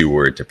a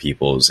steward to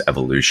people's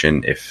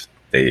evolution if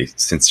they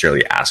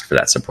sincerely ask for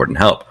that support and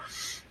help.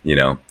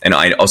 And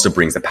it also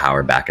brings the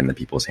power back into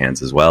people's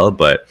hands as well.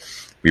 But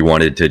we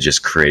wanted to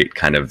just create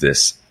kind of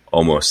this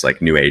almost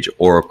like new age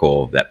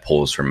oracle that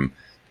pulls from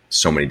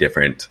so many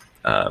different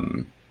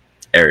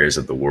areas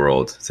of the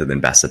world to then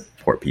best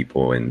support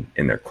people in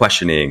their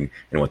questioning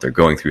and what they're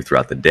going through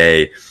throughout the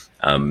day.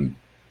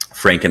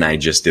 Frank and I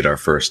just did our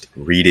first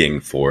reading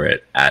for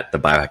it at the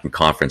biohacking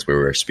conference where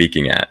we were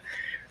speaking at.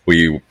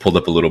 We pulled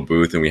up a little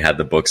booth and we had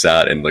the books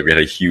out and like we had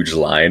a huge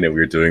line and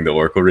we were doing the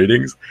oracle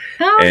readings.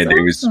 And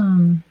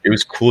awesome. It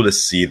was cool to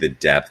see the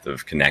depth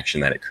of connection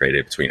that it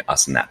created between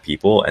us and that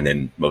people. And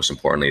then most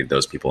importantly,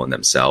 those people in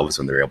themselves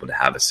when they're able to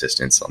have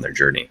assistance on their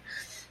journey.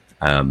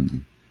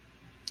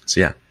 So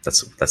yeah,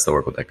 that's the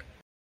oracle deck.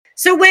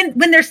 So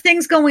when there's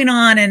things going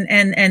on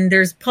and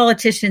there's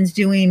politicians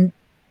doing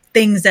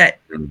things that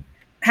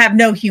have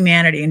no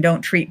humanity and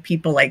don't treat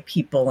people like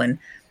people, and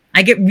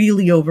I get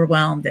really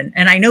overwhelmed and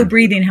I know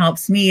breathing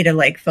helps me to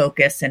like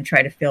focus and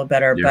try to feel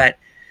better, but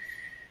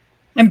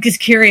I'm just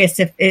curious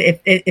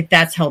if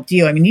that's helped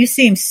you. I mean, you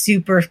seem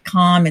super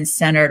calm and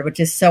centered, which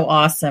is so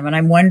awesome. And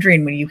I'm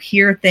wondering when you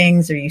hear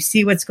things or you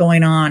see what's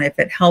going on, if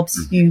it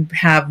helps you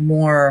have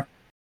more,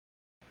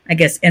 I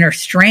guess, inner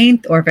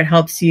strength, or if it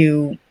helps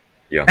you,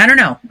 I don't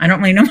know. I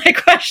don't really know my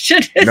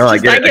question. No, I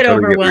get totally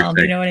overwhelmed.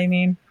 You know what I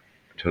mean?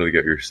 I totally get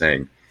what you're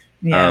saying.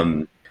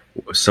 Yeah.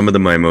 Some of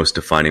my most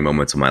defining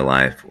moments of my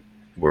life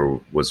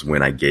was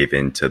when I gave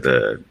in to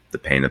the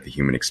pain of the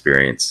human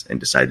experience and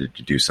decided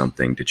to do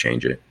something to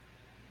change it.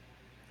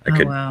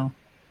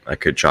 I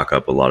could chalk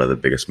up a lot of the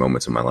biggest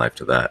moments of my life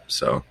to that.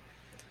 So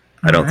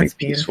I don't think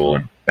peaceful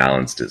and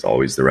balanced is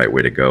always the right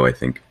way to go. I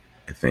think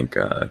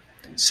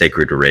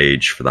sacred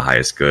rage for the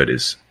highest good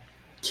is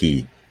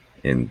key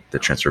in the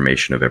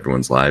transformation of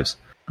everyone's lives.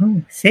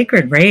 Oh,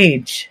 sacred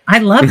rage. I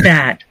love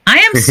that. I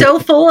am so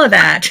full of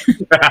that.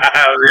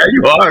 Yeah,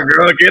 you are,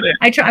 girl. Get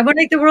it. I want to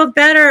make the world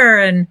better.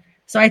 And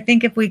so I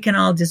think if we can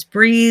all just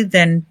breathe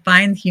and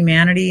find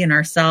humanity in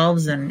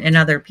ourselves and in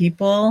other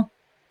people,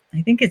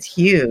 I think it's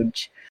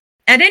huge.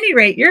 At any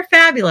rate, you're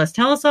fabulous.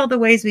 Tell us all the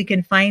ways we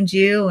can find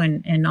you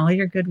and all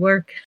your good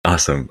work.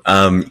 Awesome.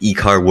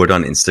 eCarWood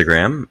on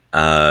Instagram.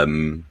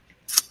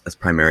 That's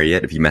primary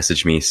it. If you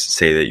message me,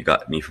 say that you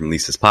got me from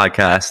Lisa's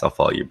podcast, I'll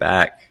follow you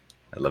back.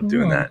 I love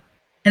doing that.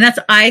 And that's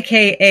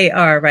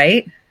IKAR,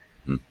 right?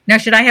 Now,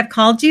 should I have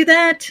called you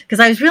that? Because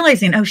I was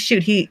realizing, oh,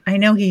 shoot, I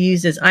know he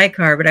uses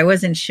iCar, but I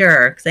wasn't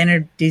sure because I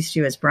introduced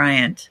you as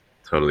Bryant.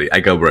 Totally. I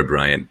go by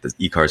Bryant. The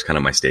eCar is kind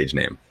of my stage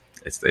name.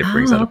 It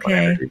brings out a fun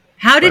energy.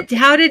 How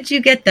did you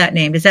get that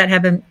name? Does that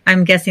have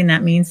I'm guessing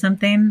that means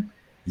something?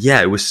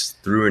 Yeah, it was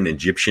through an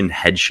Egyptian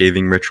head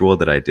shaving ritual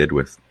that I did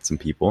with some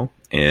people.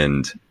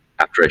 And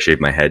after I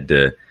shaved my head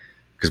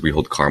because we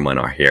hold karma in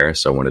our hair,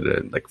 so I wanted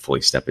to like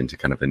fully step into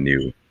kind of a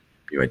new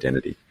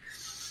identity.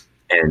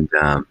 And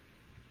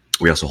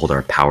we also hold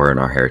our power in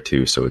our hair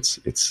too, so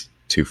it's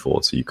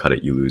twofold. So you cut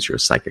it, you lose your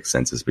psychic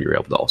senses, but you're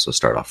able to also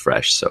start off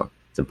fresh. So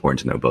it's important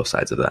to know both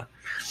sides of that.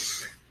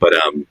 But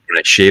when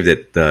I shaved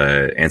it,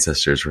 the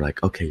ancestors were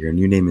like, "Okay, your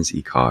new name is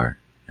Ikar,"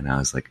 and I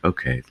was like,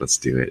 "Okay, let's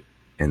do it."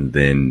 And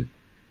then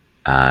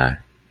I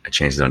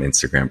changed it on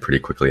Instagram pretty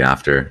quickly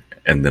after,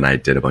 and then I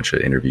did a bunch of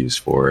interviews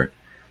for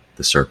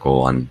the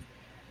Circle on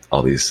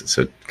all these,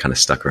 so it kind of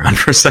stuck around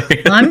for a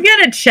second. Well, I'm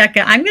gonna check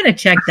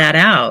that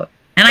out.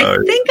 And I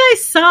think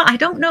I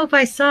don't know if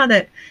I saw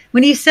that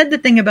when you said the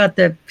thing about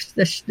the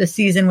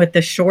season with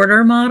the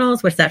shorter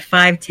models, what's that,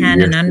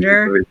 5'10" and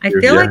under? I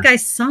feel like I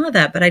saw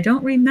that, but I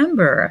don't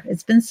remember.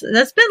 That's been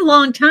a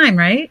long time,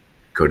 right?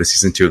 Go to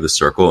season 2 of The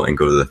Circle and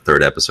go to the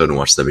 3rd episode and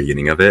watch the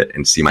beginning of it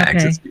and see my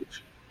exit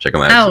speech. Check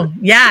them out. Oh,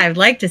 yeah, I'd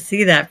like to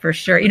see that for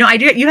sure. I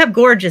do. You have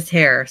gorgeous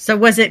hair. So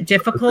was it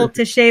difficult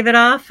to shave it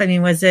off? I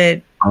mean, was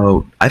it?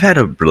 Oh, I've had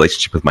a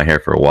relationship with my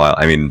hair for a while.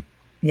 I mean,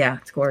 yeah,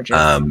 it's gorgeous.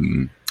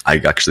 I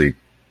actually,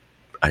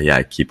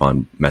 I keep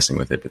on messing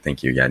with it, but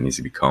thank you. Yeah, it needs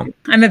to be combed.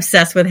 I'm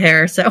obsessed with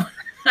hair, so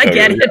I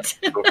get it.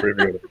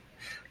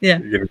 Yeah.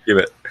 You're going to give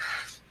it.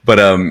 But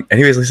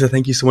anyways, Lisa,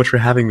 thank you so much for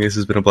having me. This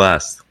has been a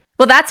blast.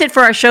 Well, that's it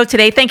for our show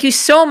today. Thank you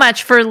so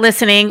much for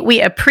listening.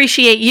 We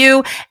appreciate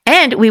you,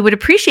 and we would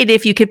appreciate it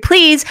if you could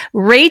please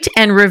rate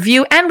and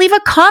review and leave a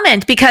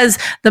comment, because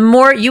the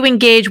more you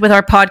engage with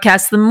our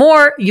podcast, the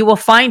more you will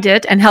find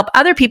it and help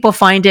other people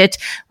find it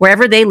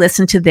wherever they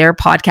listen to their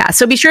podcast.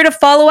 So be sure to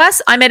follow us.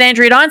 I'm at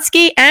Andrea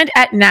Donsky and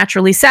at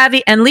Naturally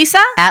Savvy, and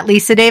Lisa at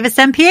Lisa Davis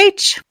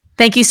MPH.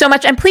 Thank you so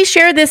much. And please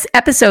share this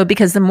episode,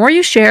 because the more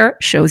you share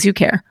shows you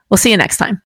care. We'll see you next time.